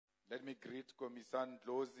Let me greet Komisan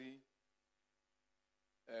Dlozi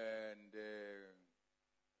and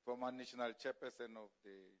former national chairperson of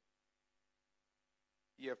the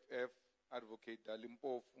EFF, Advocate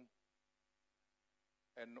Dalimpofu,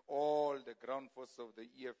 and all the ground force of the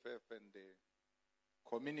EFF and the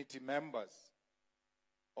community members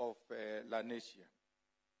of Lenasia.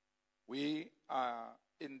 We are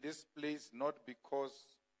in this place not because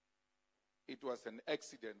it was an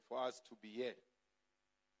accident for us to be here.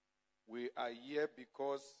 We are here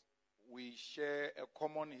because we share a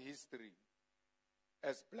common history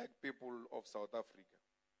as black people of South Africa.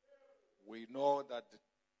 We know that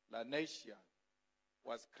Lenasia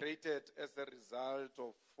was created as a result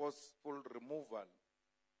of forceful removal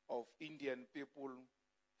of Indian people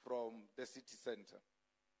from the city center.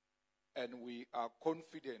 And we are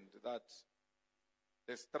confident that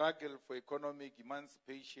the struggle for economic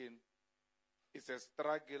emancipation is a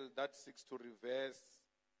struggle that seeks to reverse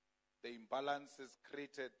the imbalances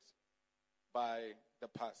created by the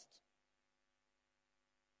past.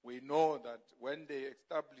 We know that when they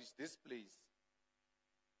established this place,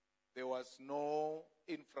 there was no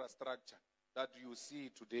infrastructure that you see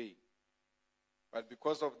today. But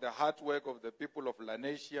because of the hard work of the people of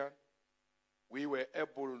Lenasia, we were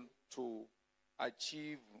able to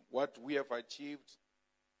achieve what we have achieved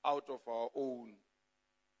out of our own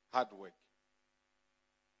hard work.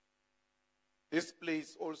 This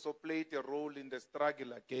place also played a role in the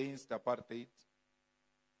struggle against apartheid,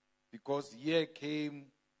 because here came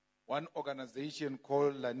one organization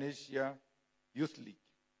called Lenasia Youth League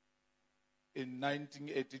in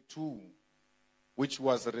 1982, which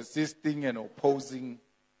was resisting and opposing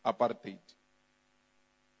apartheid.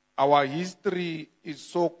 Our history is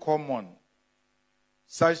so common,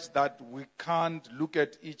 such that we can't look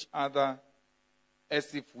at each other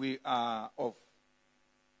as if we are of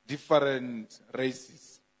different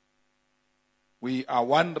races. We are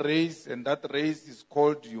one race, and that race is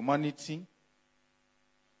called humanity.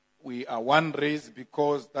 We are one race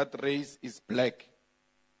because that race is black.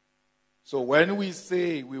 So when we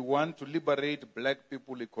say we want to liberate black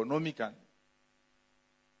people economically,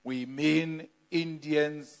 we mean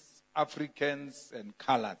Indians, Africans, and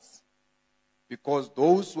colors, because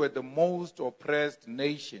those were the most oppressed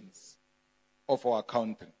nations of our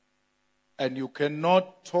country. And you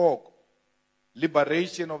cannot talk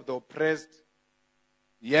liberation of the oppressed,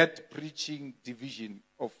 yet preaching division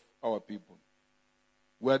of our people.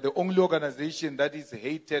 We are the only organization that is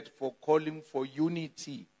hated for calling for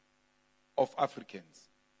unity of Africans.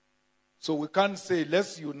 So we can't say,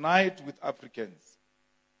 let's unite with Africans,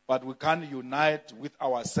 but we can't unite with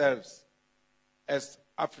ourselves as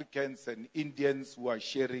Africans and Indians who are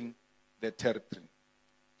sharing the territory.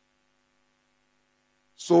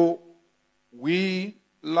 So we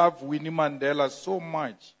love Winnie Mandela so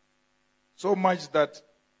much that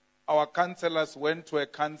our councillors went to a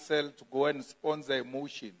council to go and sponsor a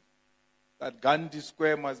motion that Gandhi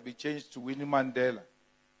Square must be changed to Winnie Mandela.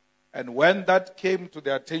 And when that came to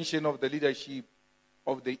the attention of the leadership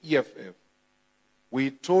of the EFF,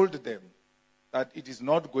 we told them that it is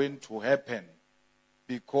not going to happen,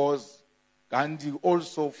 because Gandhi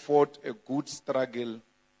also fought a good struggle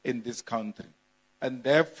in this country. And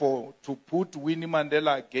therefore, to put Winnie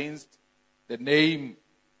Mandela against the name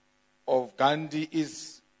of Gandhi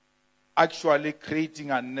is actually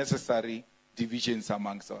creating unnecessary divisions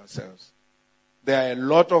amongst ourselves. There are a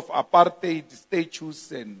lot of apartheid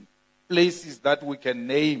statues and places that we can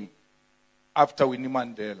name after Winnie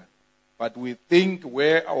Mandela. But we think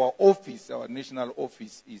where our office, our national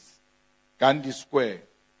office is, Gandhi Square,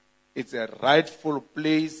 it's a rightful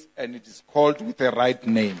place and it is called with the right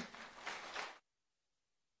name.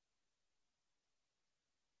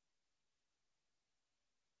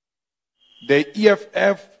 The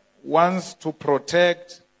EFF wants to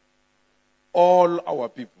protect all our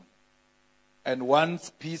people and wants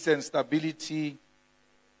peace and stability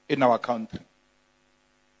in our country.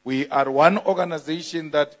 We are one organization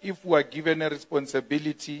that if we are given a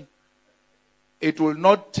responsibility, it will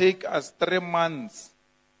not take us 3 months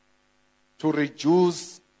to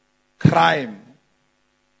reduce crime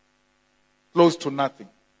close to nothing.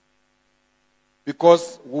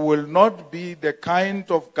 Because we will not be the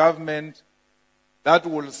kind of government that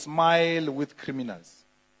will smile with criminals.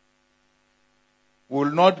 We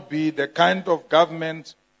will not be the kind of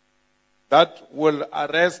government that will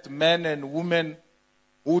arrest men and women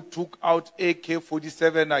who took out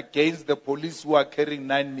AK-47 against the police who are carrying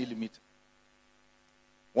 9mm.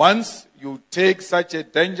 Once you take such a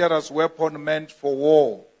dangerous weapon meant for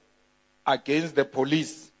war against the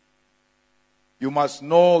police, you must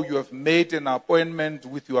know you have made an appointment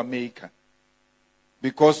with your maker.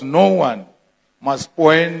 because no one must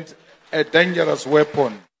point a dangerous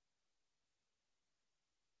weapon.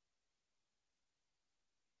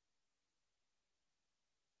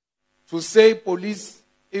 To say police,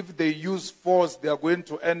 if they use force, they are going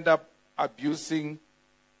to end up abusing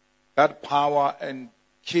that power and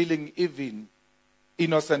killing even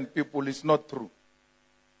innocent people is not true.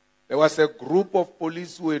 There was a group of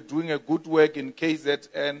police who were doing a good work in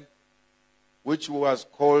KZN, which was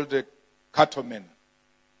called Cattlemen.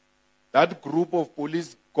 That group of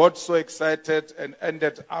police got so excited and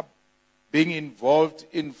ended up being involved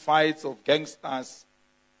in fights of gangsters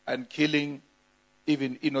and killing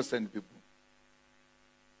even innocent people.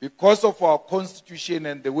 Because of our constitution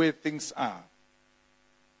and the way things are,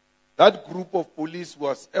 that group of police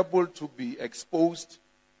was able to be exposed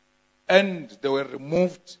and they were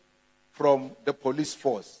removed from the police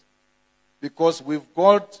force. Because we've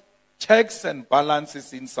got checks and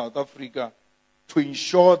balances in South Africa to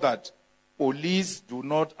ensure that police do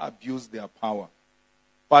not abuse their power.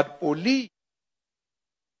 But police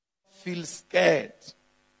feel scared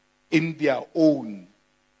in their own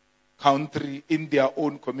country, in their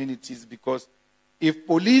own communities, because if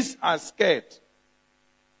police are scared,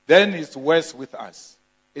 then it's worse with us.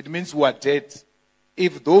 It means we are dead.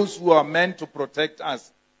 If those who are meant to protect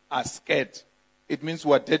us are scared, it means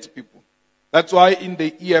we are dead people. That's why in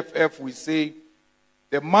the EFF we say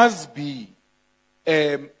there must be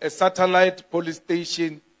a satellite police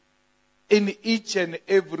station in each and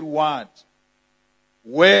every ward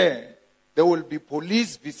where there will be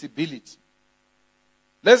police visibility.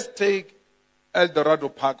 Let's take El Dorado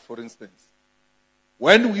Park, for instance.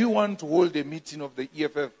 When we want to hold a meeting of the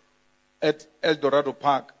EFF at El Dorado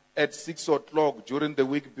Park at 6 o'clock during the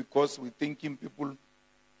week because we're thinking people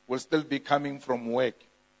will still be coming from work,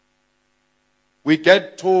 we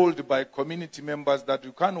get told by community members that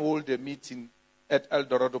you can't hold a meeting at El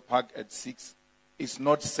Dorado Park at 6. It's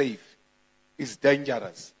not safe. It's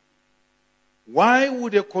dangerous. Why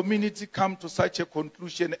would a community come to such a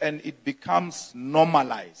conclusion and it becomes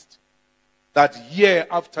normalized that here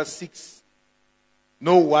after 6,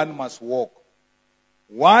 no one must walk?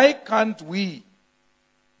 Why can't we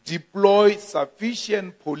deploy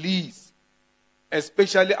sufficient police,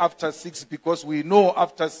 especially after 6, because we know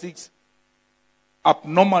after 6,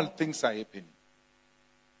 abnormal things are happening.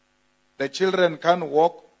 The children can't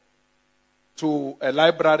walk to a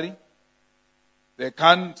library. They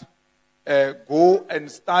can't go and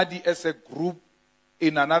study as a group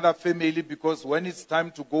in another family because when it's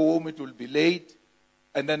time to go home, it will be late,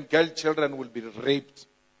 and then girl children will be raped.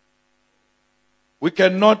 We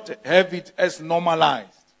cannot have it as normalized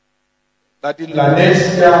that in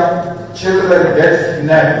Lenasia, children get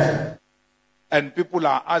kidnapped and people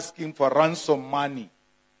are asking for ransom money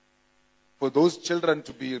for those children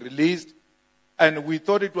to be released. And we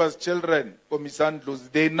thought it was children,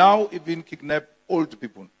 Komisandlos. They now even kidnap old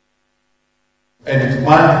people and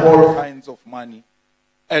demand all kinds of money,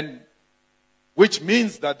 and which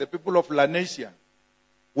means that the people of Lenasia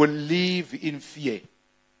will live in fear.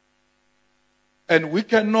 And we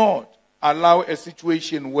cannot allow a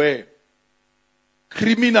situation where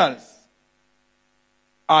criminals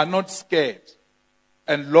are not scared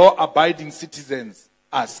and law-abiding citizens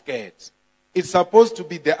are scared. It's supposed to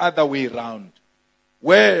be the other way around,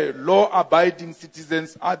 where law-abiding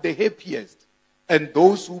citizens are the happiest and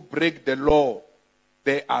those who break the law,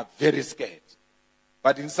 they are very scared.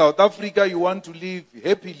 But in South Africa, you want to live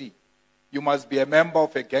happily, you must be a member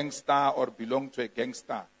of a gangster or belong to a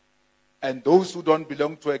gangster. And those who don't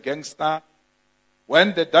belong to a gangster,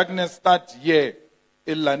 when the darkness starts here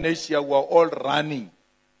in Lenasia, we're all running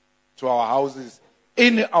to our houses.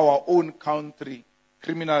 In our own country,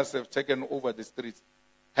 criminals have taken over the streets.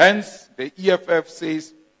 Hence, the EFF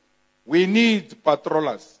says, we need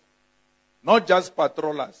patrollers. Not just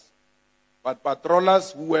patrollers, but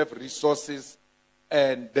patrollers who have resources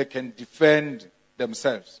and they can defend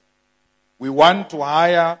themselves. We want to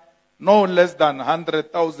hire no less than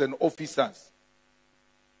 100,000 officers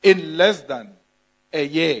in less than a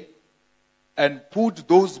year and put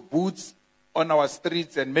those boots on our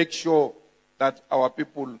streets and make sure that our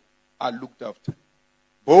people are looked after.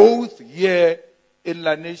 Both here in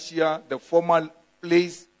Lenasia, the formal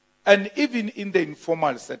place, and even in the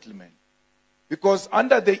informal settlement. Because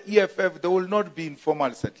under the EFF, there will not be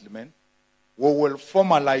informal settlement. We will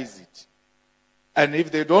formalize it. And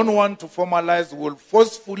if they don't want to formalize, we'll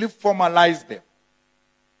forcefully formalize them.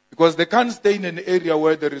 Because they can't stay in an area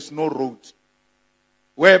where there is no road.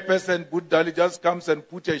 Where a person, Buddhali, just comes and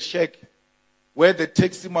put a shack where the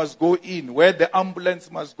taxi must go in, where the ambulance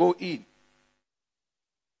must go in.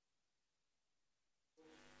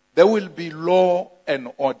 There will be law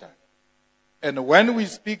and order. And when we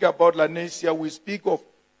speak about Lenasia, we speak of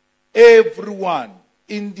everyone,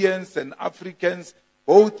 Indians and Africans,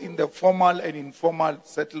 both in the formal and informal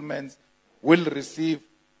settlements, will receive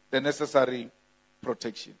the necessary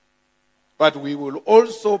protection. But we will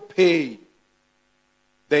also pay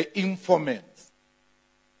the informants.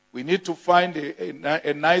 We need to find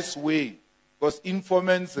a nice way, because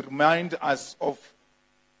informants remind us of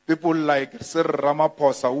people like Sir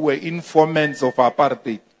Ramaphosa, who were informants of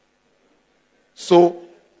apartheid. So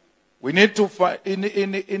we need to find,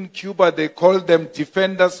 in Cuba, they call them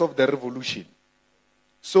defenders of the revolution.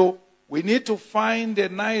 So we need to find a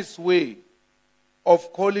nice way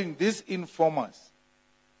of calling these informers,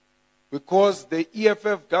 because the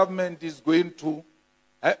EFF government is going to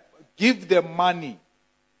give them money.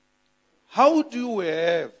 How do you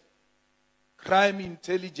have crime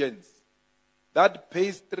intelligence that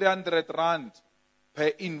pays 300 rand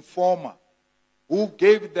per informer who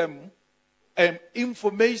gave them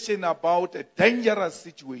information about a dangerous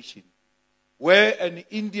situation where an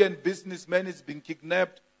Indian businessman is being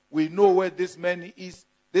kidnapped? We know where this man is.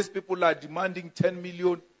 These people are demanding 10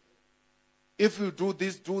 million. If you do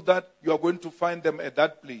this, do that, you are going to find them at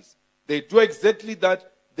that place. They do exactly that.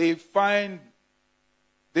 They find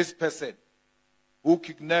this person who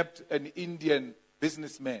kidnapped an Indian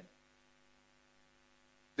businessman.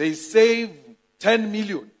 They save 10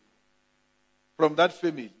 million from that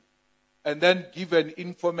family and then give an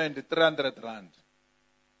informant 300 rand.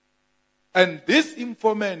 And this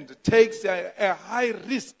informant takes a high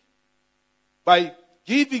risk by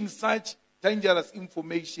giving such dangerous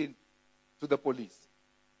information to the police.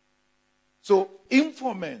 So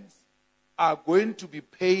informants are going to be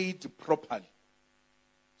paid properly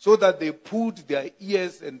so that they put their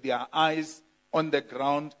ears and their eyes on the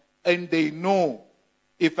ground and they know,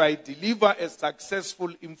 if I deliver a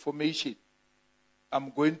successful information, I'm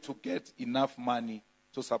going to get enough money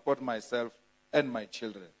to support myself and my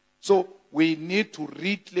children. So we need to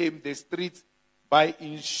reclaim the streets by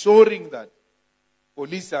ensuring that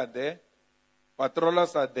police are there,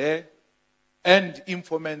 patrollers are there, and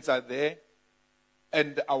informants are there,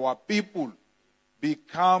 and our people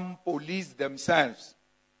become police themselves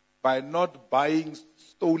by not buying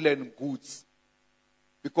stolen goods.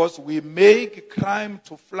 Because we make crime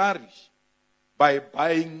to flourish by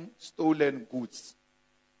buying stolen goods.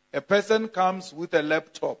 A person comes with a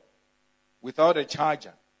laptop without a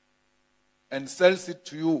charger and sells it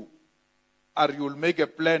to you, or you'll make a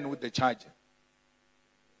plan with the charger.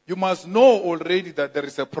 You must know already that there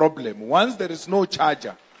is a problem. Once there is no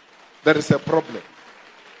charger, there is a problem.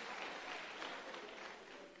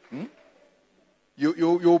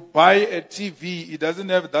 You buy a TV, it doesn't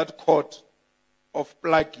have that cord of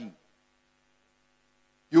plugging.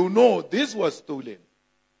 You know this was stolen.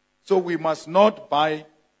 So we must not buy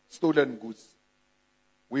stolen goods.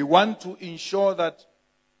 We want to ensure that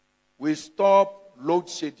we stop load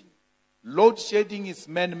shedding. Load shedding is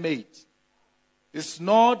man-made. It's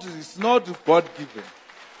not God-given.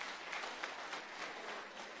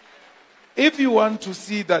 If you want to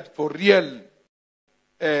see that for real,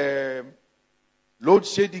 load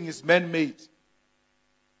shedding is man-made,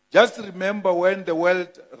 just remember when the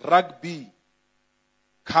World Rugby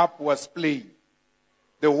Cup was playing.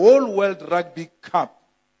 The whole World Rugby Cup,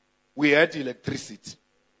 we had electricity.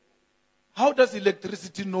 How does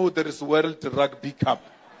electricity know there is World Rugby Cup?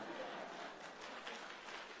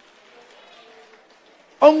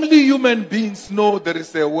 Only human beings know there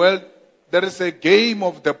is a game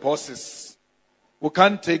of the bosses who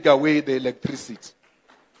can't take away the electricity.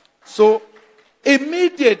 So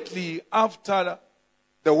immediately after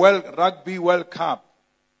the Rugby World Cup,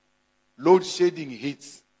 load shedding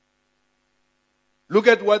hits. Look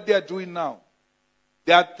at what they are doing now.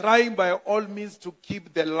 They are trying by all means to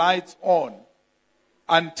keep the lights on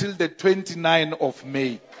until the 29th of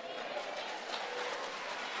May.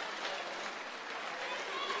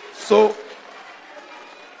 So,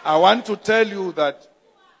 I want to tell you that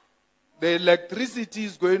the electricity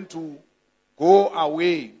is going to go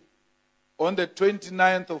away on the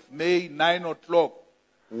 29th of May, 9 o'clock,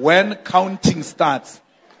 when counting starts.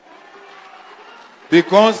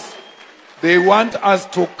 Because they want us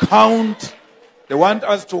to count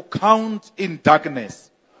in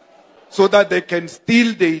darkness so that they can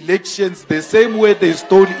steal the elections the same way they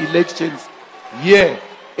stole elections here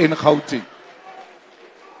in Gauteng.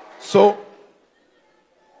 So,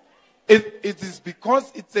 it is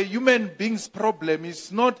because it's a human being's problem.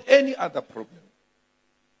 It's not any other problem.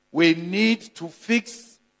 We need to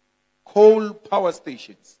fix coal power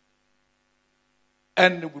stations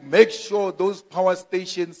and make sure those power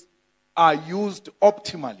stations are used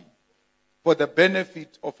optimally for the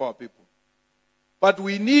benefit of our people. But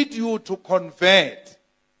we need you to convert,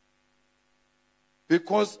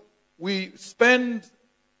 because we spend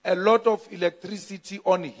a lot of electricity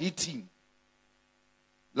on heating,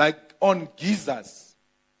 like on geysers.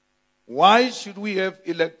 Why should we have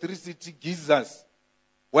electricity geysers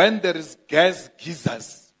when there is gas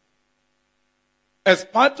geysers? As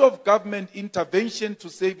part of government intervention to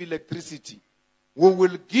save electricity, we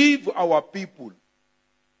will give our people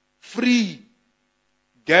free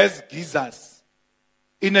gas geysers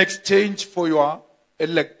in exchange for your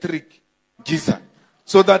electric geyser,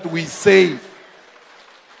 so that we save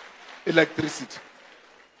electricity.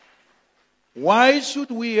 Why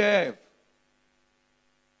should we have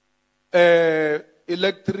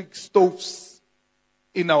electric stoves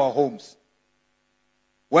in our homes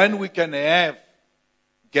when we can have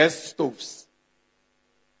gas stoves?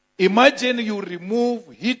 Imagine you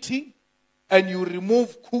remove heating and you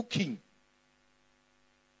remove cooking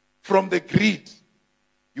from the grid.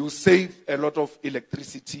 You save a lot of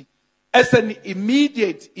electricity as an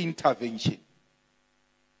immediate intervention.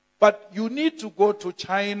 But you need to go to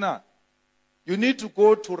China, you need to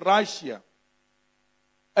go to Russia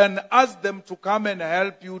and ask them to come and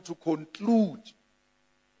help you to conclude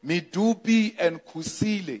Medupi and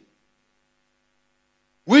Kusile,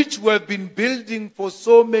 which we have been building for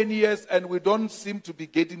so many years and we don't seem to be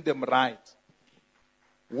getting them right.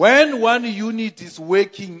 When one unit is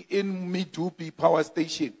working in Medupi power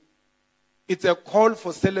station, it's a call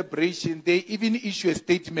for celebration. They even issue a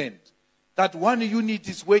statement that one unit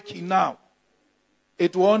is working now.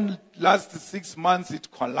 It won't last 6 months, it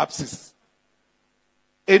collapses.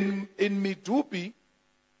 In Medupi,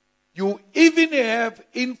 you even have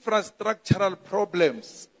infrastructural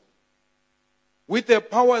problems with a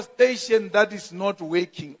power station that is not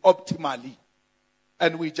working optimally.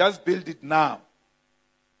 And we just build it now.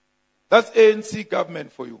 That's ANC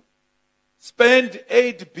government for you. Spend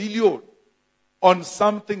 8 billion on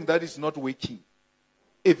something that is not working,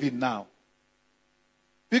 even now.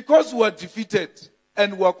 Because we are defeated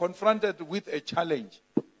and we are confronted with a challenge,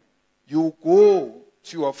 you go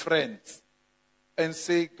to your friends and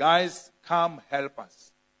say, guys, come help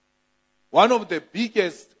us. One of the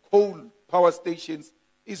biggest coal power stations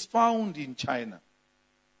is found in China.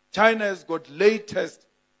 China has got latest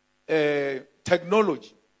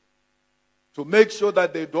technology to make sure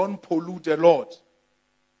that they don't pollute a lot.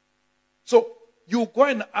 So you go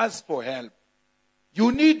and ask for help.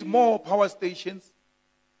 You need more power stations.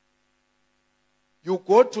 You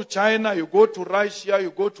go to China, you go to Russia,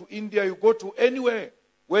 you go to India, you go to anywhere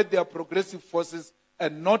where there are progressive forces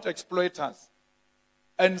and not exploiters,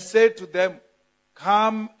 and say to them,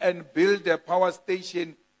 come and build a power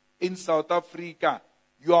station in South Africa,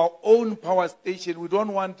 your own power station. We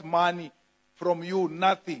don't want money from you,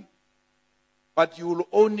 nothing. But you will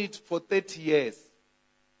own it for 30 years.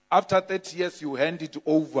 After 30 years, you hand it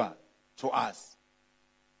over to us.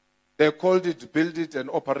 They called it build it and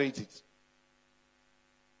operate it.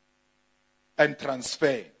 And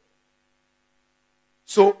transfer.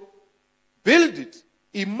 So, build it.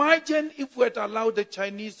 Imagine if we had allowed the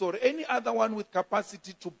Chinese or any other one with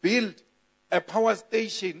capacity to build a power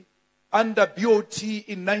station under BOT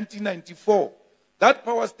in 1994. That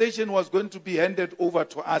power station was going to be handed over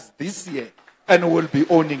to us this year and we'll be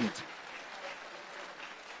owning it.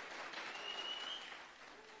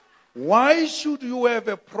 Why should you have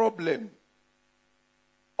a problem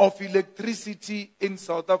of electricity in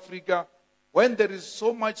South Africa when there is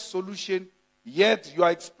so much solution, yet your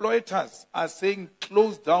exploiters are saying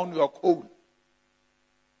close down your coal?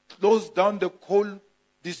 Close down the coal,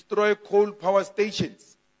 destroy coal power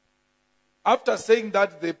stations. After saying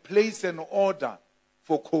that, they place an order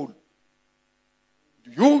for coal.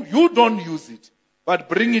 You don't use it, but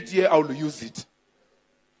bring it here, I'll use it.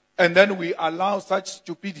 And then we allow such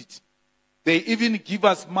stupidity. They even give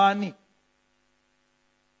us money.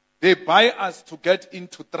 They buy us to get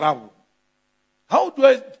into trouble. How do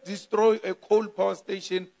I destroy a coal power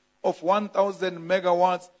station of 1,000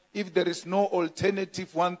 megawatts if there is no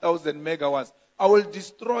alternative 1,000 megawatts? I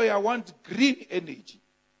want green energy.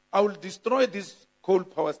 I will destroy these coal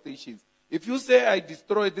power stations. If you say I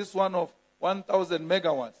destroy this one of 1,000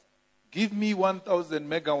 megawatts, give me 1,000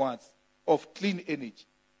 megawatts of clean energy.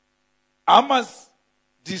 I must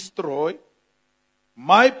destroy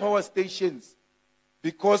my power stations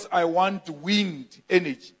because I want wind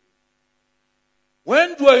energy.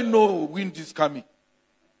 When do I know wind is coming?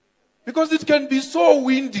 Because it can be so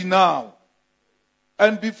windy now.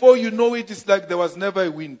 And before you know it, it's like there was never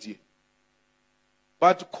a wind here.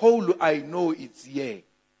 But coal, I know it's here.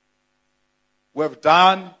 We have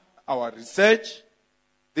done our research.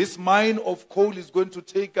 This mine of coal is going to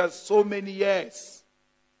take us so many years.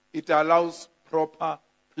 It allows proper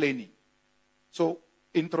planning. So,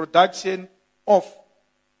 introduction of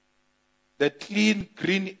the clean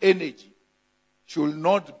green energy should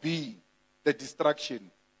not be the destruction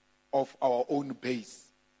of our own base.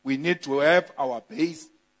 We need to have our base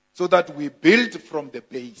so that we build from the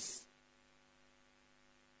base.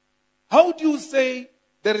 How do you say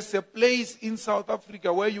there is a place in South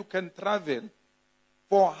Africa where you can travel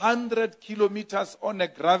for 100 kilometers on a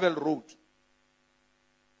gravel road?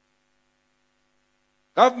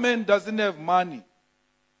 Government doesn't have money.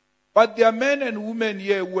 But there are men and women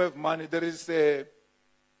here who have money. There is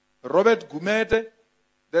Robert Gumede.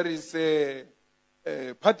 There is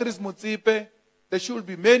Patrice Motsepe. There should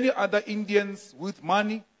be many other Indians with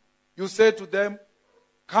money. You say to them,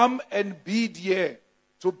 come and bid here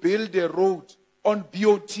to build a road on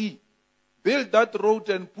BOT. Build that road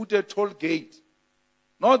and put a toll gate.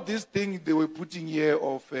 Not this thing they were putting here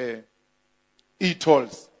of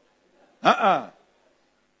e-tolls.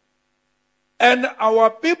 And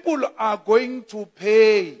our people are going to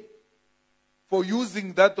pay for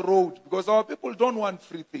using that road because our people don't want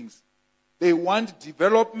free things. They want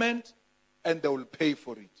development and they will pay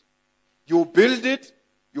for it. You build it,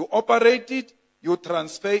 you operate it, you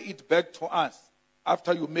transfer it back to us.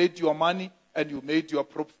 After you made your money and you made your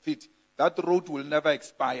profit, that road will never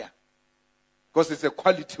expire because it's a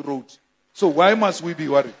quality road. So why must we be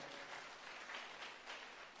worried?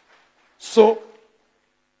 So,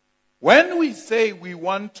 when we say we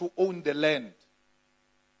want to own the land,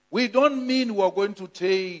 we don't mean we are going to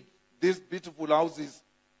take these beautiful houses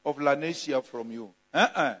of Lenasia from you.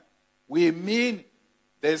 We mean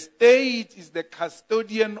the state is the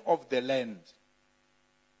custodian of the land.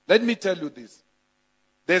 Let me tell you this.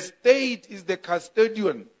 The state is the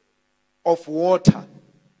custodian of water.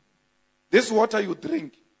 This water you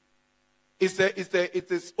drink,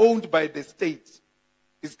 it is owned by the state.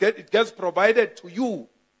 It gets provided to you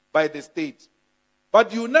by the state.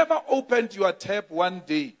 But you never opened your tap one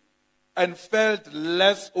day and felt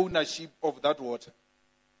less ownership of that water.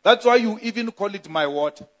 That's why you even call it my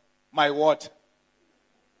water. My water.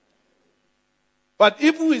 But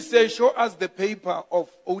if we say, show us the paper of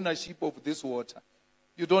ownership of this water,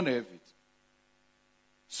 you don't have it.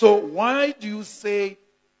 So why do you say,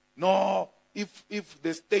 no, if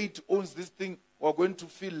the state owns this thing, we're going to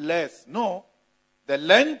feel less? No, the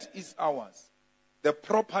land is ours. The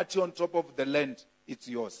property on top of the land, it's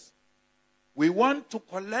yours. We want to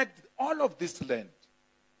collect all of this land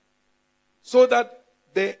so that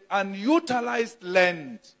the unutilized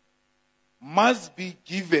land must be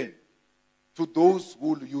given to those who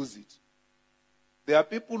will use it. There are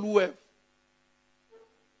people who have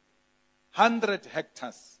 100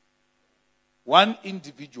 hectares. One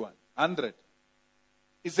individual, 100,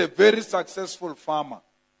 is a very successful farmer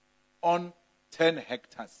on 10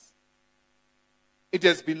 hectares. It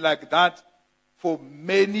has been like that for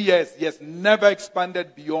many years. He has never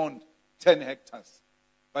expanded beyond 10 hectares.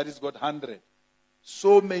 But it's got 100.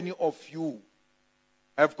 So many of you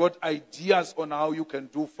have got ideas on how you can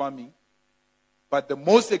do farming. But the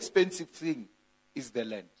most expensive thing is the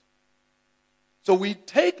land. So we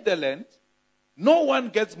take the land. No one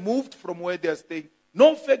gets moved from where they are staying.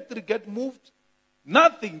 No factory gets moved.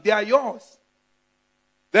 Nothing. They are yours.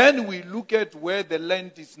 Then we look at where the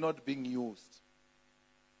land is not being used.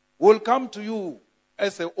 We'll come to you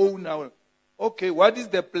as an owner. Okay, what is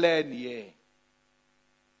the plan here?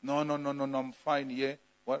 No, I'm fine here.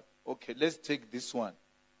 What? Okay, let's take this one.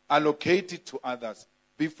 Allocate it to others.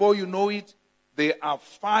 Before you know it, there are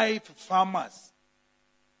 5 farmers.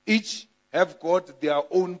 Each have got their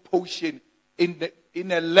own portion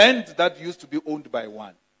in a land that used to be owned by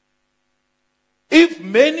one. If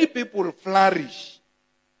many people flourish,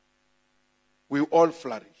 we all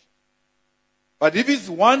flourish. But if it's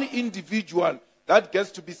one individual that gets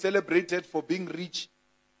to be celebrated for being rich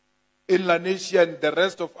in Lenasia and the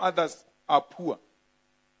rest of others are poor,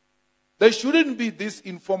 there shouldn't be these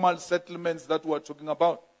informal settlements that we're talking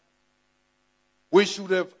about. We should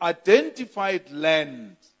have identified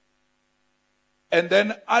land and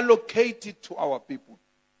then allocate it to our people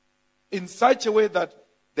in such a way that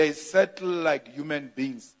they settle like human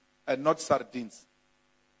beings and not sardines.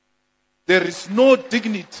 There is no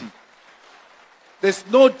dignity. There's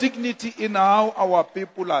no dignity in how our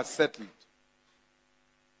people are settled.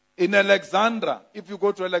 In Alexandra, if you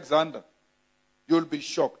go to Alexandra, you'll be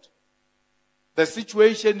shocked. The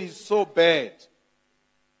situation is so bad.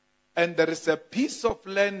 And there is a piece of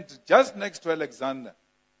land just next to Alexandra,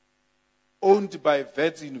 owned by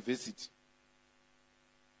Wits University.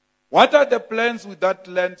 What are the plans with that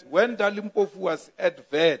land? When Dalimpofu was at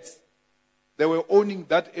Vets, they were owning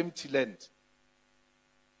that empty land.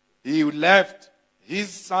 He left. His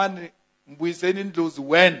son, Mbuyiseni Ndlozi,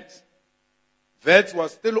 went. Vets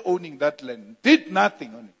was still owning that land. Did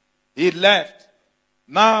nothing on it. He left.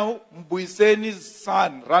 Now, Mbuyiseni's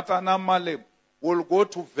son, Ratana Malema, will go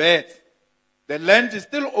to Vets. The land is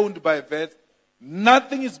still owned by Vets.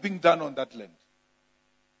 Nothing is being done on that land.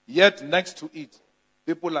 Yet, next to it,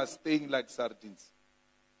 people are staying like sardines.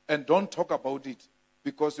 And don't talk about it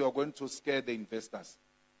because you are going to scare the investors.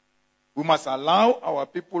 We must allow our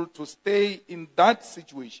people to stay in that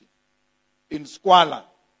situation, in squalor,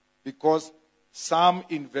 because some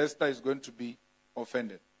investor is going to be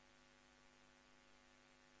offended.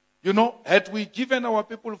 You know, had we given our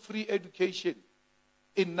people free education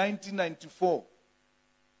in 1994,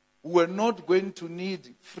 we were not going to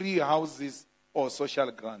need free houses or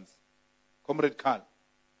social grants. Comrade Carl,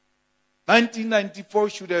 1994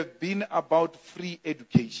 should have been about free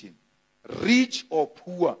education. Rich or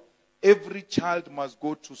poor, every child must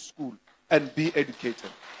go to school and be educated.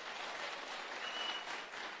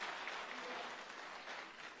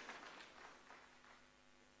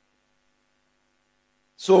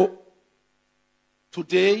 So,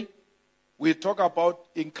 today, we talk about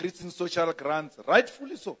increasing social grants,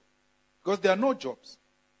 rightfully so, because there are no jobs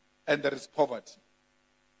and there is poverty.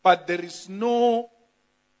 But there is no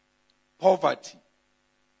poverty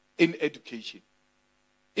in education.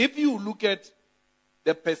 If you look at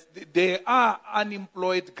there are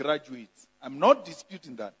unemployed graduates. I'm not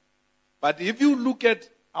disputing that. But if you look at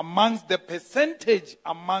amongst the percentage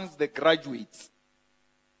amongst the graduates,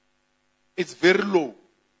 it's very low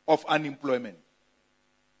of unemployment,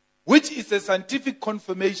 which is a scientific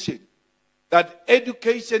confirmation that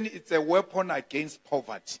education is a weapon against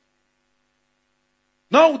poverty.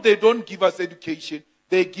 Now they don't give us education,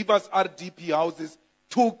 they give us RDP houses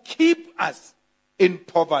to keep us in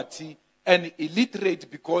poverty and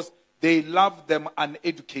illiterate because they love them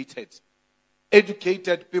uneducated.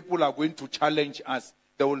 Educated people are going to challenge us.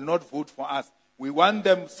 They will not vote for us. We want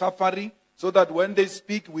them suffering so that when they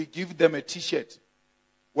speak, we give them a t-shirt.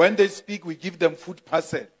 When they speak, we give them food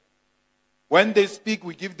parcel. When they speak,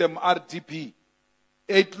 we give them RDP.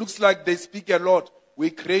 It looks like they speak a lot.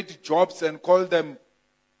 We create jobs and call them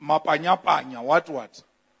mapanya-panya, what?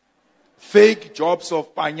 Fake jobs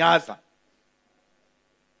of panyaza.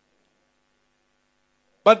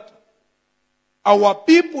 But our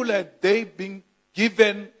people, had they been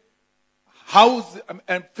given house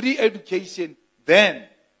and free education, then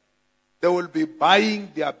they will be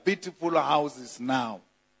buying their beautiful houses now.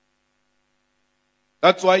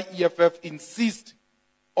 That's why EFF insists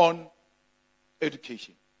on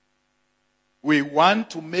education. We want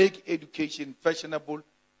to make education fashionable.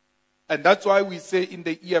 And that's why we say in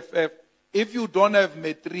the EFF, if you don't have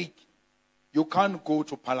matric, you can't go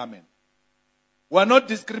to parliament. We're not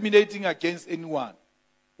discriminating against anyone.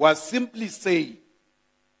 We're simply saying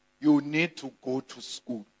you need to go to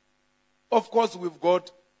school. Of course, we've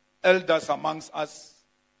got elders amongst us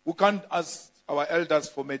who can't ask our elders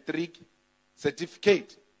for matric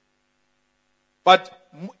certificate. But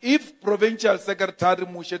if Provincial Secretary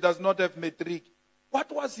Mushe does not have matric,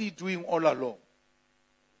 what was he doing all along?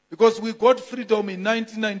 Because we got freedom in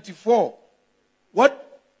 1994.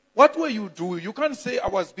 What were you doing? You can't say I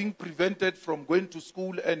was being prevented from going to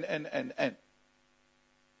school and.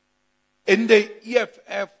 In the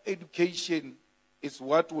EFF, education is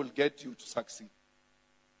what will get you to succeed.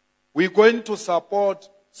 We're going to support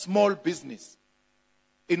small business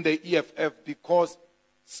in the EFF because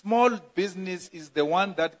small business is the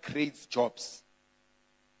one that creates jobs.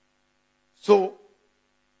 So,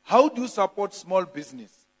 how do you support small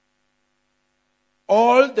business?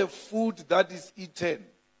 All the food that is eaten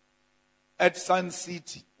at Sun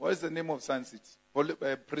City. What is the name of Sun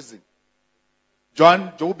City? Prison.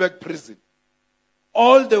 John Joburg Prison.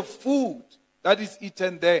 All the food that is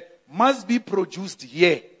eaten there must be produced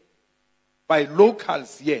here by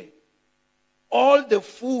locals here. All the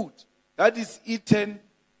food that is eaten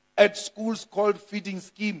at schools called feeding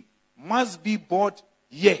scheme must be bought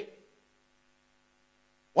here.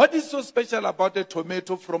 What is so special about a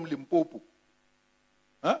tomato from Limpopo?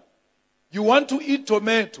 Huh? You want to eat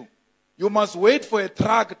tomato, you must wait for a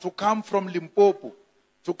truck to come from Limpopo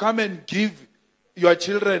to come and give your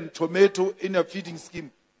children tomato in a feeding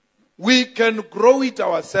scheme. We can grow it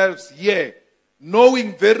ourselves here,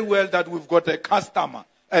 knowing very well that we've got a customer,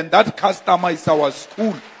 and that customer is our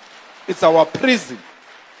school. It's our prison.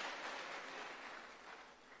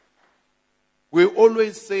 We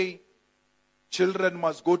always say children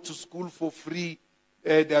must go to school for free.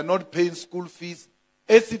 They are not paying school fees.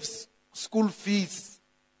 as if school fees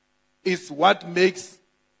is what makes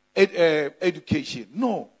education.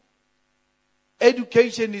 No.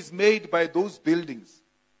 Education is made by those buildings,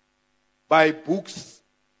 by books,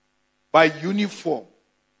 by uniform.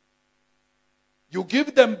 You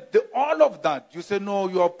give them all of that. You say, no,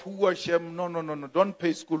 you are poor, Shem. No, don't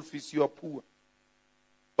pay school fees, you are poor.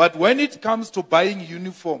 But when it comes to buying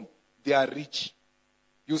uniform, they are rich.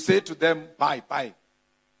 You say to them, buy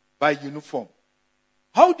uniform.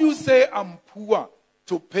 How do you say I'm poor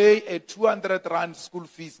to pay a 200 rand school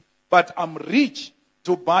fees, but I'm rich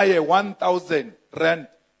to buy a 1,000 rand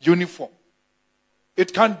uniform?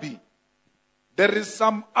 It can't be. There is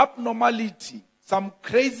some abnormality, some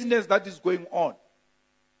craziness that is going on.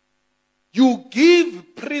 You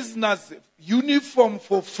give prisoners uniform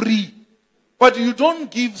for free, but you don't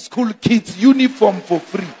give school kids uniform for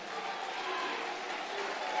free.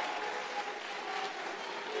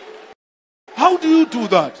 How do you do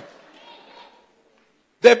that?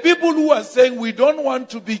 The people who are saying we don't want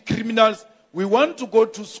to be criminals, we want to go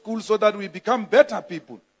to school so that we become better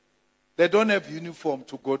people. They don't have uniform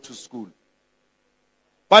to go to school.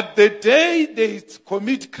 But the day they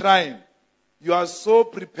commit crime, you are so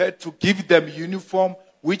prepared to give them uniform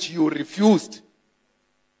which you refused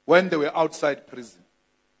when they were outside prison.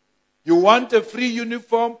 You want a free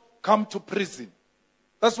uniform, come to prison.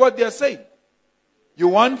 That's what they are saying. You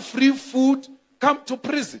want free food, come to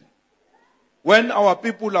prison. When our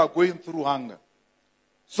people are going through hunger.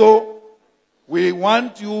 So, we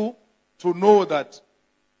want you to know that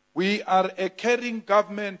we are a caring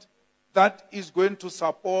government that is going to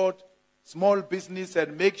support small business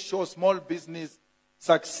and make sure small business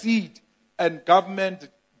succeed, and government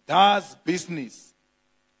does business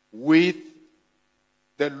with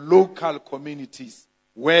the local communities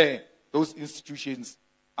where those institutions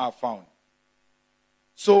are found.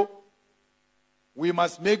 So, we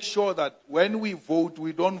must make sure that when we vote,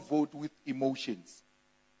 we don't vote with emotions.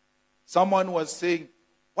 Someone was saying,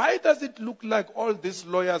 why does it look like all these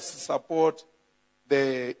lawyers support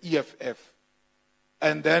the EFF?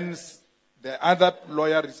 And then the other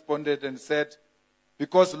lawyer responded and said,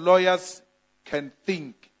 because lawyers can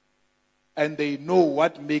think and they know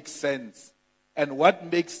what makes sense. And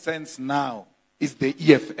what makes sense now is the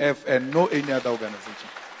EFF and no any other organization.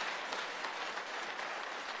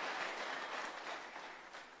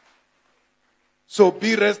 So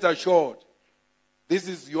be rest assured, this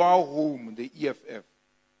is your home, the EFF.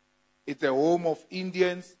 It's a home of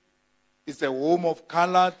Indians, it's a home of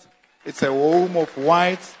colored, it's a home of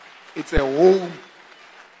whites, it's a home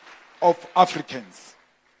of Africans.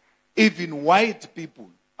 Even white people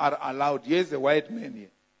are allowed. Here's a white man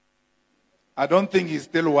here. I don't think he's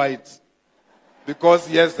still white because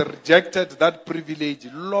he has rejected that privilege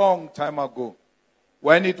long time ago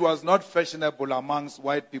when it was not fashionable amongst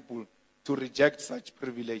white people to reject such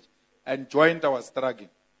privilege and joined our struggle.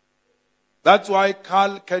 That's why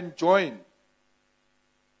Carl can join.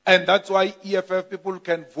 And that's why EFF people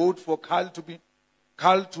can vote for Carl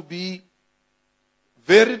to be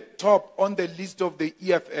very top on the list of the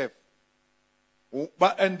EFF.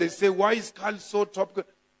 And they say, why is Carl so top?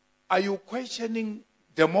 Are you questioning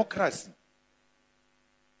democracy?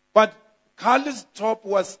 But Carl's top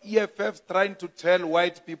was EFF trying to tell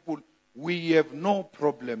white people, we have no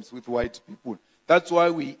problems with white people. That's why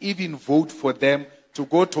we even vote for them to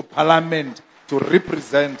go to parliament to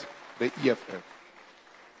represent the EFF.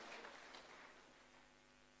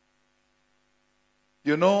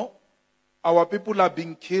 You know, our people are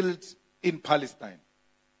being killed in Palestine.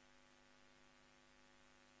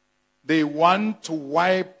 They want to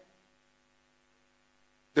wipe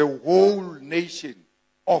the whole nation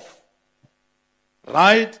off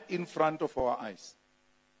right in front of our eyes.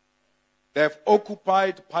 They have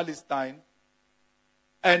occupied Palestine,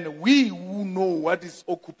 and we who know what is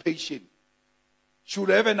occupation should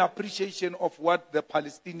have an appreciation of what the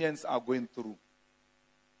Palestinians are going through.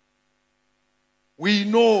 We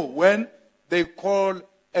know when they call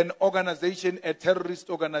an organization a terrorist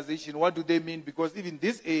organization, what do they mean? Because even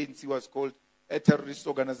this ANC was called a terrorist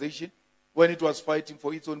organization when it was fighting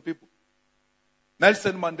for its own people.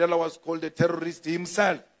 Nelson Mandela was called a terrorist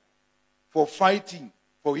himself for fighting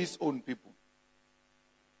for his own people.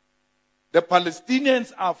 The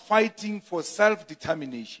Palestinians are fighting for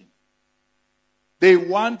self-determination. They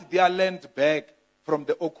want their land back from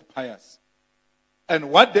the occupiers.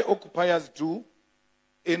 And what the occupiers do,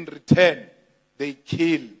 in return, they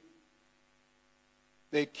kill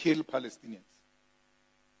Palestinians.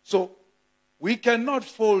 So, we cannot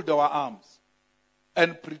fold our arms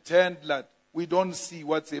and pretend that we don't see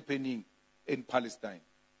what's happening in Palestine.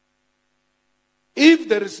 If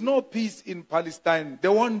there is no peace in Palestine,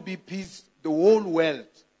 there won't be peace the whole world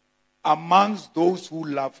amongst those who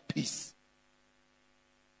love peace.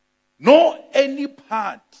 No any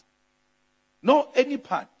part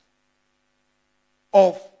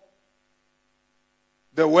of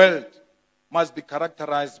the world must be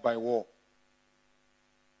characterized by war.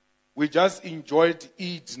 We just enjoyed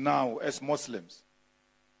Eid now as Muslims.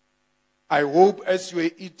 I hope as you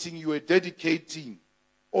are eating, you are dedicating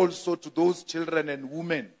also to those children and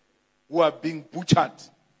women who are being butchered.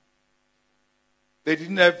 They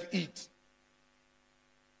didn't have Eid.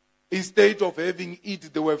 Instead of having Eid,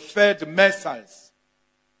 they were fed missiles,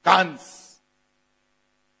 guns.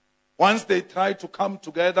 Once they try to come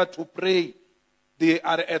together to pray, they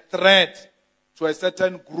are a threat to a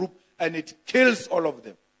certain group, and it kills all of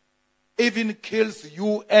them. Even kills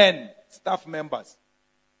UN staff members.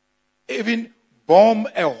 Even bomb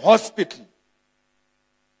a hospital.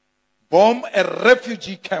 Bomb a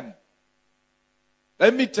refugee camp.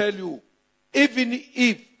 Let me tell you, even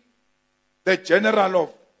if the general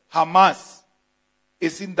of Hamas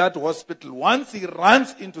is in that hospital, once he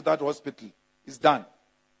runs into that hospital, it's done.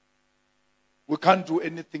 We can't do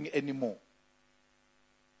anything anymore.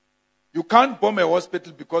 You can't bomb a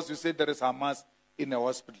hospital because you say there is Hamas in a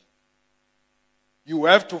hospital. You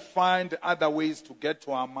have to find other ways to get to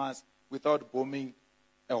Hamas without bombing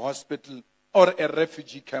a hospital or a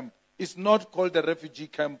refugee camp. It's not called a refugee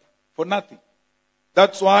camp for nothing.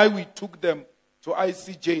 That's why we took them to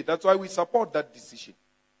ICJ. That's why we support that decision.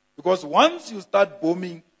 Because once you start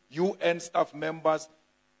bombing UN staff members,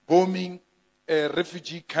 bombing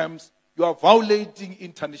refugee camps, you are violating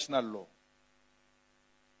international law.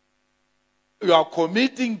 You are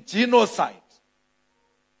committing genocide.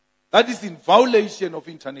 That is in violation of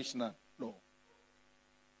international law.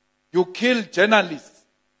 You kill journalists.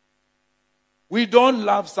 We don't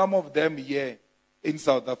love some of them here in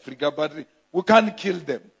South Africa, but we can't kill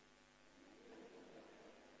them.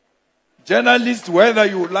 Journalists, whether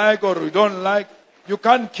you like or you don't like, you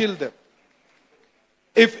can't kill them.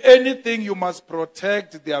 If anything, you must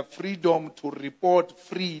protect their freedom to report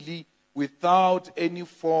freely without any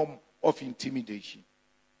form of intimidation.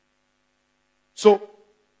 So,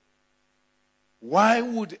 why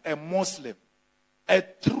would a Muslim, a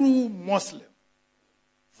true Muslim,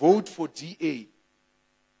 vote for DA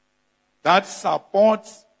that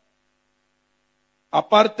supports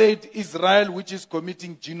apartheid Israel, which is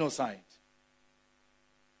committing genocide?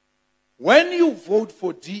 When you vote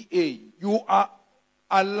for DA, you are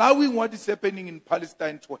allowing what is happening in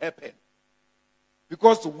Palestine to happen.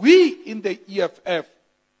 Because we in the EFF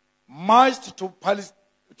marched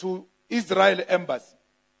to Israel embassy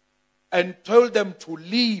and told them to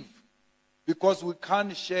leave because we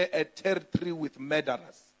can't share a territory with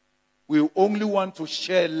murderers. We only want to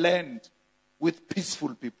share land with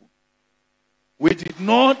peaceful people. We did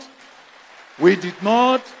not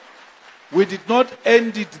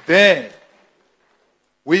end it there.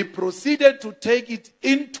 We proceeded to take it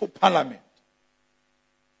into Parliament.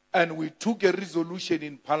 And we took a resolution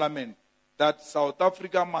in Parliament that South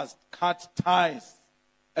Africa must cut ties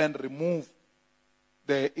and remove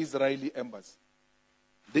the Israeli embassy.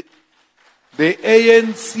 The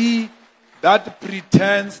ANC that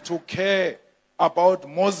pretends to care about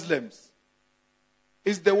Muslims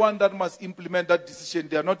is the one that must implement that decision.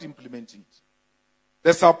 They are not implementing it.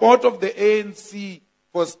 The support of the ANC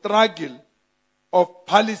for struggle of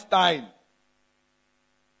Palestine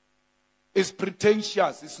is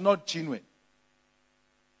pretentious. It's not genuine.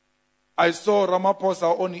 I saw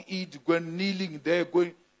Ramaphosa on Eid going kneeling there,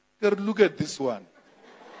 going, look at this one.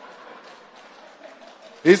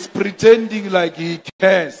 He's pretending like he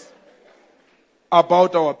cares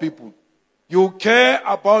about our people. You care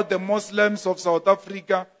about the Muslims of South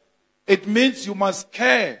Africa, it means you must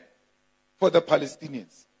care for the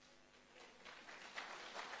Palestinians.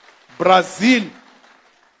 Brazil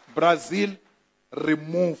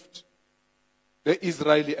removed the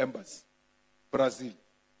Israeli embassy. Brazil.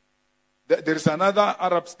 There is another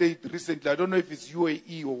Arab state recently, I don't know if it's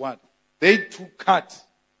UAE or what. They too cut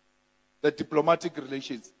the diplomatic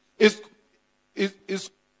relations.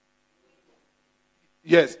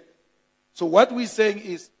 Yes. So what we're saying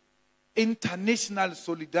is international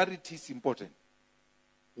solidarity is important.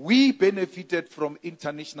 We benefited from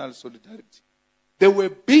international solidarity. There were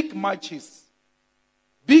big marches,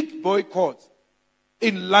 big boycotts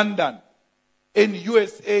in London, in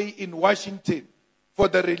USA, in Washington, for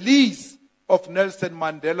the release of Nelson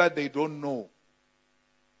Mandela. They don't know.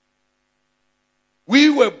 We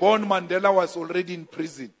were born, Mandela was already in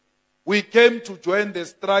prison. We came to join the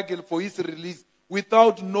struggle for his release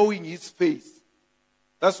without knowing his face.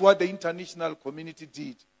 That's what the international community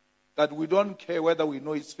did. That we don't care whether we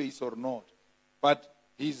know his face or not. But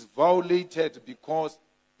he's violated because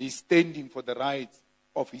he's standing for the rights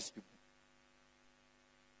of his people.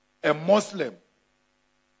 A Muslim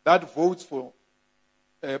that votes for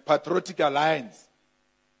a Patriotic Alliance,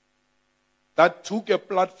 that took a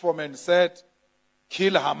platform and said,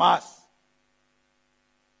 kill Hamas.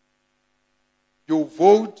 You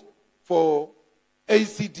vote for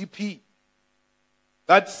ACDP,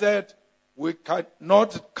 that said, we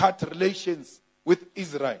cannot cut relations with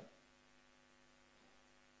Israel.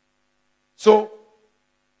 So,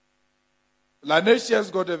 Lenasia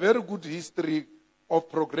has got a very good history of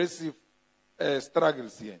progressive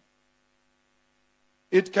struggles here.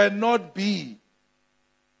 It cannot be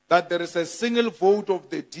that there is a single vote of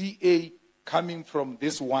the DA coming from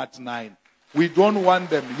this Ward 9. We don't want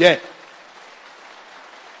them here.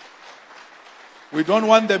 We don't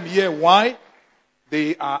want them here. Why?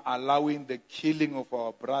 They are allowing the killing of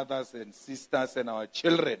our brothers and sisters and our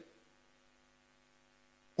children.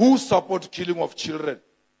 Who support killing of children?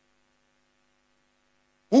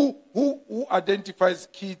 Who identifies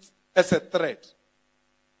kids as a threat?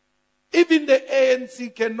 Even the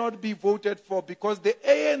ANC cannot be voted for because the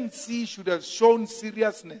ANC should have shown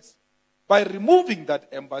seriousness by removing that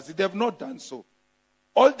embassy. They have not done so.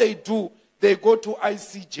 All they do, they go to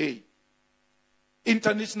ICJ,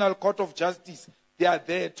 International Court of Justice. They are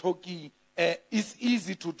there talking. It's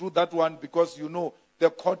easy to do that one because, you know, the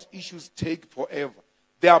court issues take forever.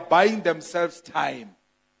 They are buying themselves time.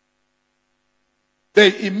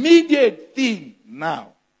 The immediate thing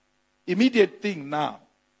now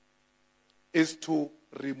is to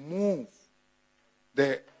remove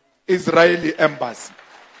the Israeli embassy.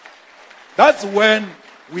 That's when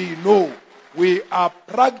we know we are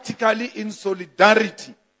practically in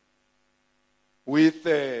solidarity with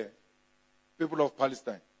the people of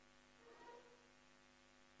Palestine.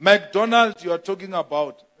 McDonald, you are talking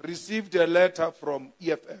about, received a letter from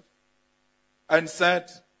EFF and said,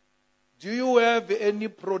 do you have any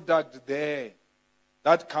product there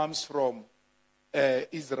that comes from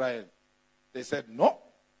Israel? They said, no.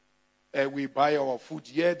 We buy our food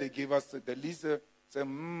here. They gave us the list. Said,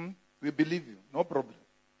 we believe you. No problem.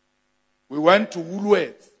 We went to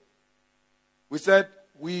Woolworths. We said,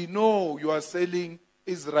 we know you are selling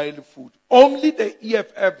Israeli food. Only the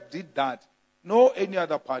EFF did that. No any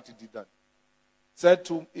other party did that. Said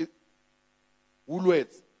to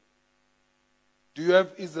Woolworths, do you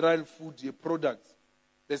have Israel food products?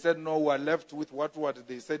 They said, no, we are left with what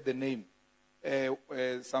they said the name.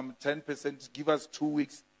 Some 10%, give us 2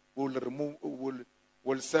 weeks,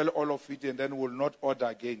 we'll sell all of it and then we'll not order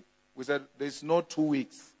again. We said, there's no 2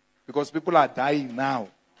 weeks because people are dying now.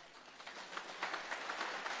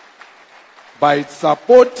 By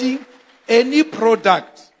supporting any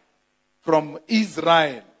product from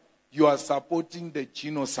Israel, you are supporting the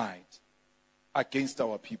genocide against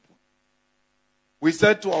our people. We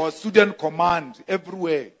said to our student command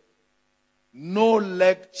everywhere, no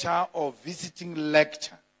lecture or visiting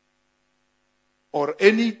lecture or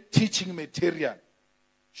any teaching material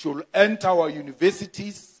should enter our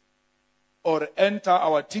universities or enter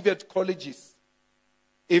our TVET colleges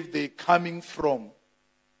if they're coming from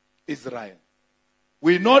Israel.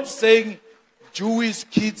 We're not saying Jewish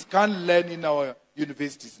kids can't learn in our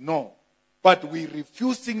universities. No. But we're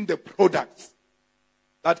refusing the products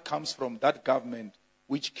that comes from that government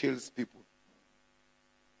which kills people.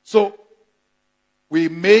 So, we're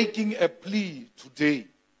making a plea today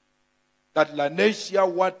that Lenasia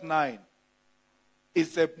Ward 9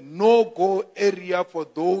 is a no-go area for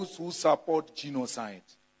those who support genocide.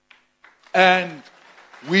 And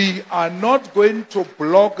we are not going to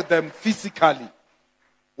block them physically.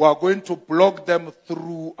 We are going to block them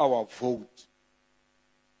through our vote.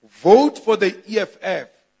 Vote for the EFF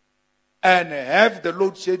and have the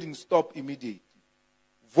load shedding stop immediately.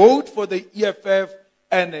 Vote for the EFF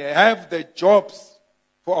and have the jobs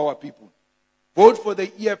for our people. Vote for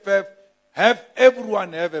the EFF, have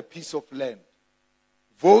everyone have a piece of land.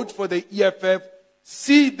 Vote for the EFF,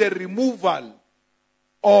 see the removal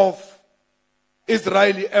of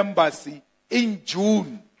Israeli embassy in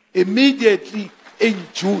June, immediately in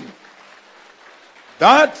June.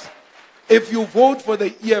 That, if you vote for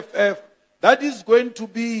the EFF, that is going to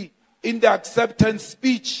be in the acceptance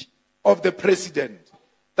speech of the president.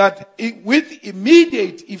 That with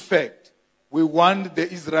immediate effect, we want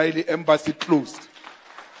the Israeli embassy closed.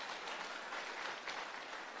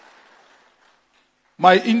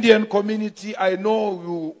 My Indian community, I know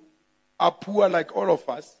you are poor like all of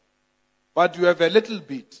us, but you have a little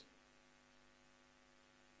bit.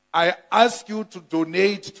 I ask you to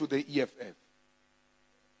donate to the EFF.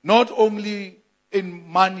 not only in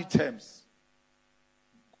money terms,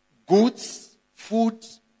 goods, food.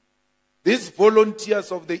 These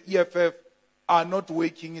volunteers of the EFF are not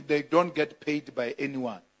working, they don't get paid by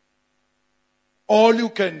anyone. All you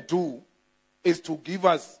can do is to give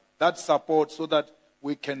us that support so that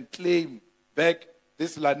we can claim back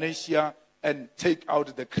this Lenasia and take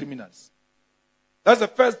out the criminals. That's the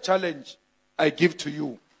first challenge I give to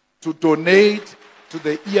you, to donate to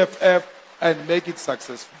the EFF and make it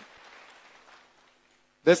successful.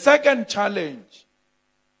 The second challenge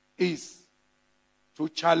is to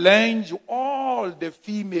challenge all the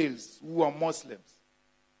females who are Muslims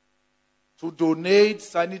to donate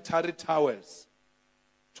sanitary towels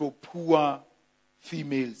to poor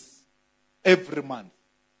females every month.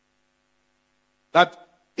 That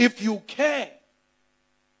if you care,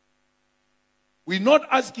 we're not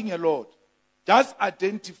asking a lot. Just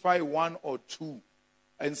identify one or two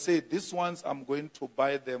and say, these ones I'm going to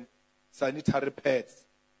buy them sanitary pads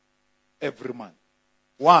every month.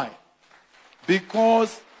 Why?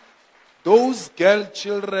 Because those girl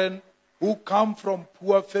children who come from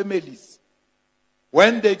poor families,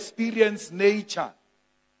 when they experience nature,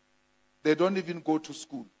 they don't even go to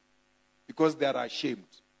school because they are ashamed.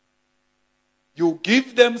 You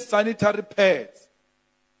give them sanitary pads,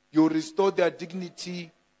 you restore their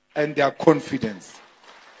dignity and their confidence.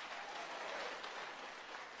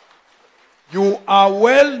 You are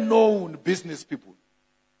well-known business people.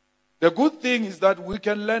 The good thing is that we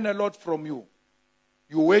can learn a lot from you.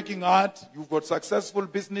 You're working hard, you've got successful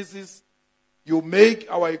businesses, you make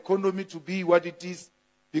our economy to be what it is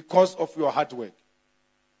because of your hard work.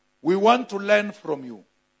 We want to learn from you.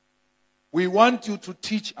 We want you to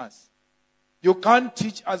teach us. You can't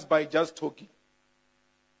teach us by just talking.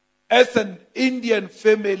 As an Indian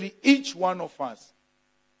family, each one of us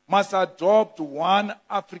must adopt one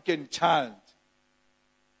African child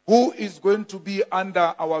who is going to be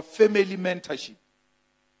under our family mentorship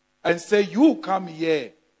and say, you come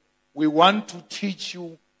here, we want to teach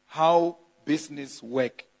you how business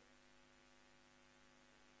works.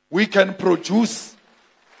 We can produce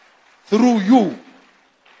through you.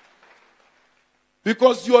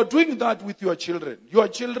 Because you are doing that with your children. Your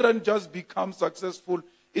children just become successful.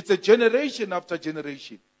 It's a generation after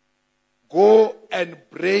generation. Go and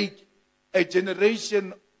break a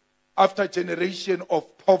generation after generation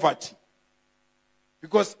of poverty.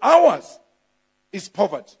 Because ours is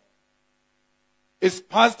poverty. It's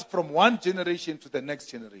passed from one generation to the next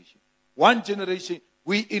generation. One generation,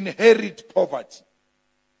 we inherit poverty.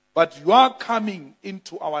 But you are coming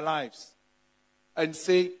into our lives and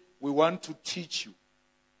say, we want to teach you.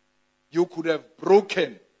 You could have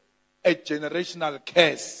broken a generational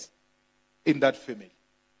curse in that family.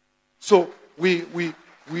 So we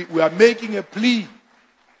are making a plea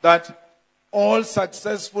that all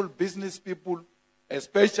successful business people,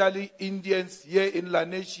 especially Indians here in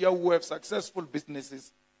Lenasia who have successful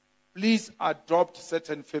businesses, please adopt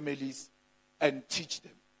certain families and teach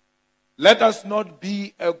them. Let us not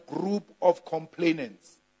be a group of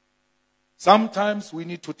complainants. Sometimes we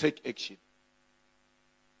need to take action.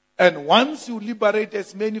 And once you liberate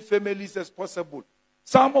as many families as possible,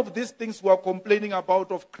 some of these things we are complaining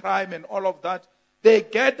about of crime and all of that, they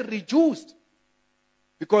get reduced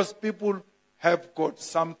because people have got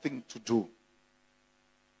something to do.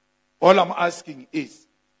 All I'm asking is,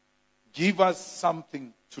 give us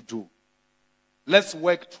something to do. Let's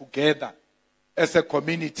work together as a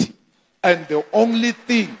community. And the only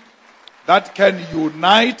thing that can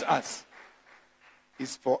unite us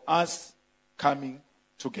is for us coming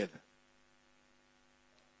together.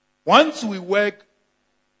 Once we work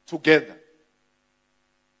together,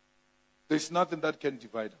 there's nothing that can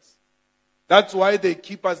divide us. That's why they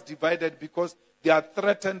keep us divided, because they are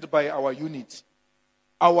threatened by our unity.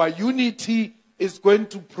 Our unity is going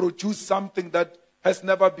to produce something that has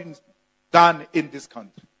never been done in this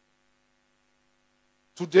country.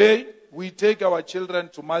 Today, we take our children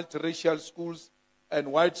to multiracial schools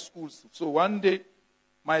and white schools. So one day,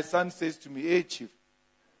 my son says to me, hey, Chief,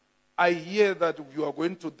 I hear that you are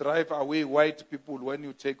going to drive away white people when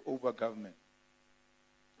you take over government.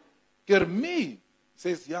 Hear me.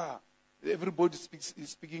 Says, yeah, everybody is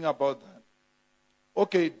speaking about that.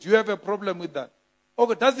 Okay, do you have a problem with that?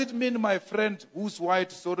 Okay, does it mean my friend who's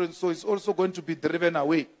white, so and so, is also going to be driven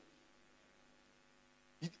away?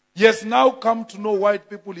 He has now come to know white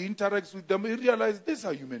people. He interacts with them. He realizes these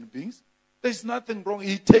are human beings. There's nothing wrong.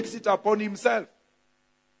 He takes it upon himself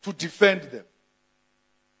to defend them,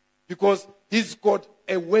 because he's got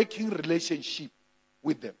a working relationship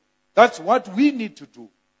with them. That's what we need to do.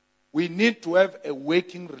 We need to have a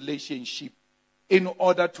working relationship in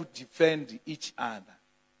order to defend each other.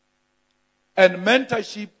 And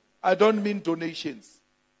mentorship, I don't mean donations.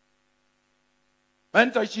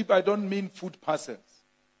 Mentorship, I don't mean food parcels.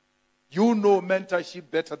 You know mentorship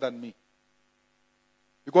better than me.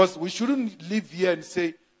 Because we shouldn't live here and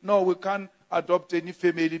say, no, we can't adopt any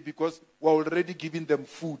family because we're already giving them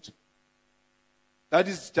food. That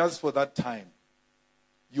is just for that time.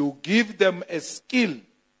 You give them a skill,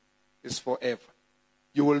 it's forever.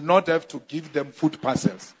 You will not have to give them food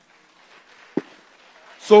parcels.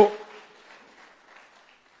 So,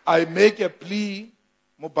 I make a plea,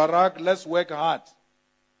 Mubarak, let's work hard.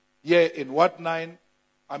 Here in Ward 9,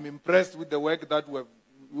 I'm impressed with the work that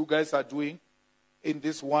you guys are doing in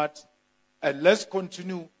this ward. And let's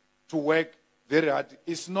continue to work very hard.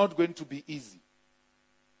 It's not going to be easy.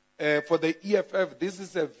 For the EFF, this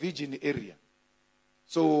is a virgin area.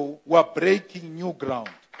 So we're breaking new ground.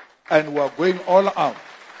 And we're going all out.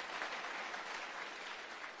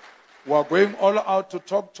 We're going all out to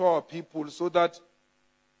talk to our people so that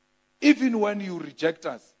even when you reject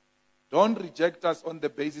us, don't reject us on the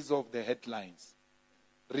basis of the headlines.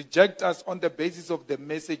 Reject us on the basis of the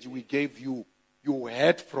message we gave you. You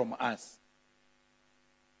heard from us.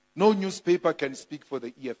 No newspaper can speak for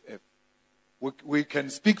the EFF. We can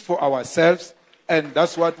speak for ourselves, and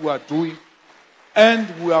that's what we are doing. And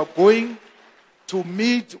we are going to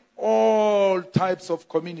meet all types of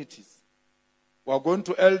communities. We are going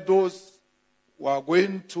to Eldos. We are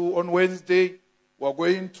going to, on Wednesday, we are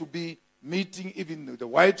going to be meeting even the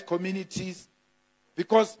white communities.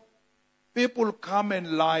 Because people come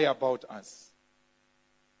and lie about us.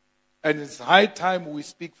 And it's high time we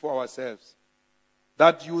speak for ourselves.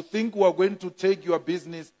 That you think we are going to take your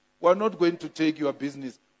business. We are not going to take your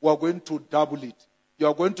business. We are going to double it. You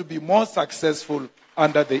are going to be more successful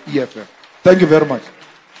under the EFF. Thank you very much.